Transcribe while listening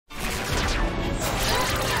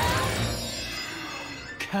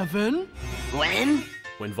Kevin? Gwen?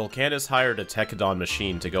 When Vulcanus hired a Tekadon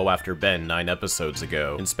machine to go after Ben 9 episodes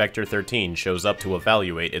ago, Inspector 13 shows up to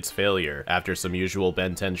evaluate its failure. After some usual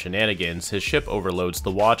Ben 10 shenanigans, his ship overloads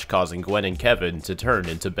the watch, causing Gwen and Kevin to turn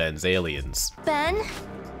into Ben's aliens. Ben?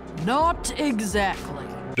 Not exactly.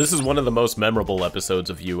 This is one of the most memorable episodes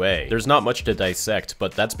of UA. There's not much to dissect,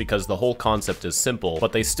 but that's because the whole concept is simple,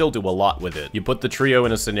 but they still do a lot with it. You put the trio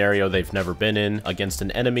in a scenario they've never been in, against an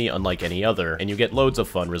enemy unlike any other, and you get loads of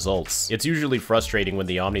fun results. It's usually frustrating when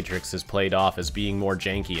the Omnitrix is played off as being more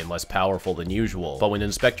janky and less powerful than usual, but when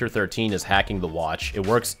Inspector 13 is hacking the watch, it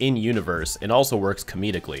works in-universe and also works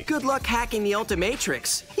comedically. Good luck hacking the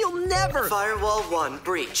Ultimatrix. You'll never— Firewall 1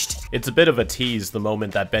 breached. It's a bit of a tease the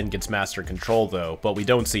moment that Ben gets Master Control though, but we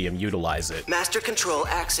don't see him utilize it. Master Control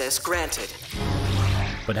access granted.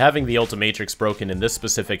 But having the Ultimatrix broken in this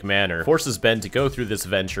specific manner forces Ben to go through this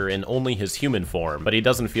venture in only his human form, but he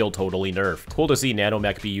doesn't feel totally nerfed. Cool to see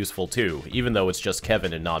Nanomech be useful too, even though it's just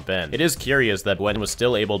Kevin and not Ben. It is curious that Gwen was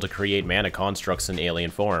still able to create mana constructs in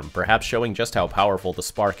alien form, perhaps showing just how powerful the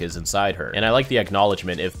spark is inside her. And I like the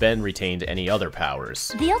acknowledgement if Ben retained any other powers.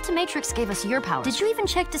 The Ultimatrix gave us your power. Did you even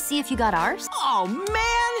check to see if you got ours? Oh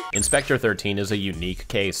man! Inspector 13 is a unique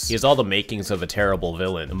case. He has all the makings of a terrible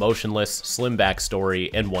villain, emotionless, slim backstory,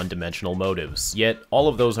 and one-dimensional motives. Yet, all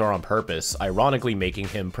of those are on purpose, ironically making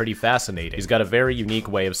him pretty fascinating. He's got a very unique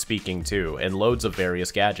way of speaking too, and loads of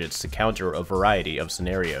various gadgets to counter a variety of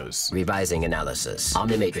scenarios. Revising analysis.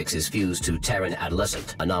 Omnimatrix is fused to Terran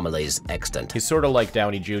adolescent. Anomalies extant. He's sorta like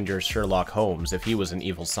Downey Jr.'s Sherlock Holmes if he was an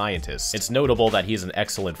evil scientist. It's notable that he's an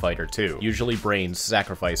excellent fighter too. Usually brains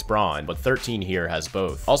sacrifice brawn, but 13 here has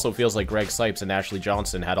both. Also feels like Greg Sipes and Ashley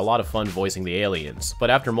Johnson had a lot of fun voicing the aliens, but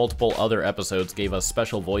after multiple other episodes gave us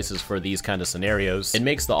special voices for these kind of scenarios, it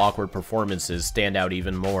makes the awkward performances stand out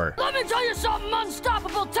even more. Let me tell you something,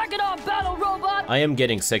 unstoppable Tekadon battle robot! I am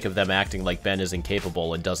getting sick of them acting like Ben is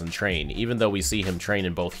incapable and doesn't train, even though we see him train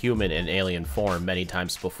in both human and alien form many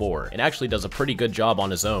times before, and actually does a pretty good job on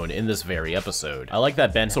his own in this very episode. I like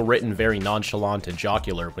that Ben's written very nonchalant and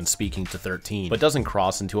jocular when speaking to 13, but doesn't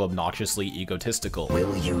cross into obnoxiously egotistical.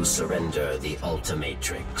 Will you surrender the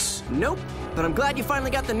Ultimatrix? Nope, but I'm glad you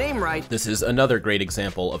finally got the name right. This is another great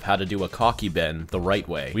example of how to do a cocky Ben the right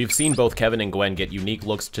way. We've seen both Kevin and Gwen get unique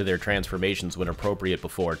looks to their transformations when appropriate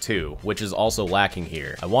before too, which is also lacking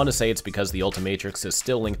here. I want to say it's because the Ultimatrix is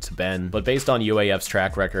still linked to Ben, but based on UAF's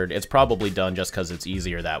track record, it's probably done just because it's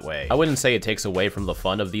easier that way. I wouldn't say it takes away from the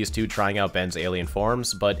fun of these two trying out Ben's alien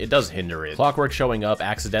forms, but it does hinder it. Clockwork showing up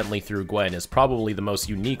accidentally through Gwen is probably the most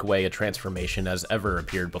unique way a transformation has ever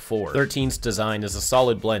appeared before. 13's design is a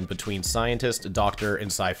solid blend between scientist, doctor, and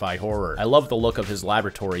sci-fi horror. I love the look of his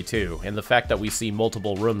laboratory too, and the fact that we see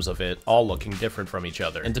multiple rooms of it, all looking different from each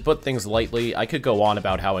other. And to put things lightly, I could go on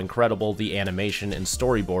about how incredible the animation and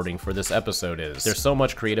storyboarding for this episode is. There's so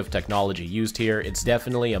much creative technology used here, it's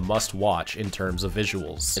definitely a must-watch in terms of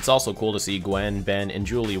visuals. It's also cool to see Gwen, Ben, and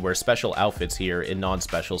Julie wear special outfits here in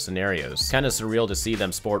non-special scenarios. Kinda surreal to see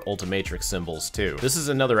them sport Ultimatrix symbols too. This is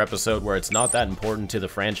another episode where it's not that important to the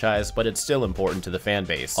franchise, but it's still important to the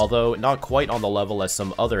fanbase. Although not quite on the level as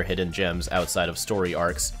some other hidden gems outside of story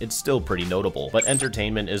arcs, it's still pretty notable. But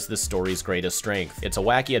entertainment is this story's greatest strength. It's a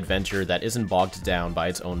wacky adventure that isn't bogged down by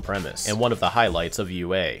its own premise, and one of the highlights of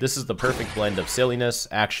UA. This is the perfect blend of silliness,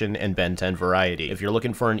 action, and Ben 10 variety. If you're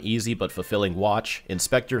looking for an easy but fulfilling watch,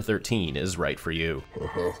 Inspector 13 is right for you.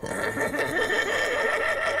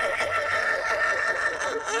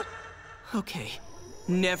 Okay,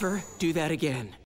 never do that again.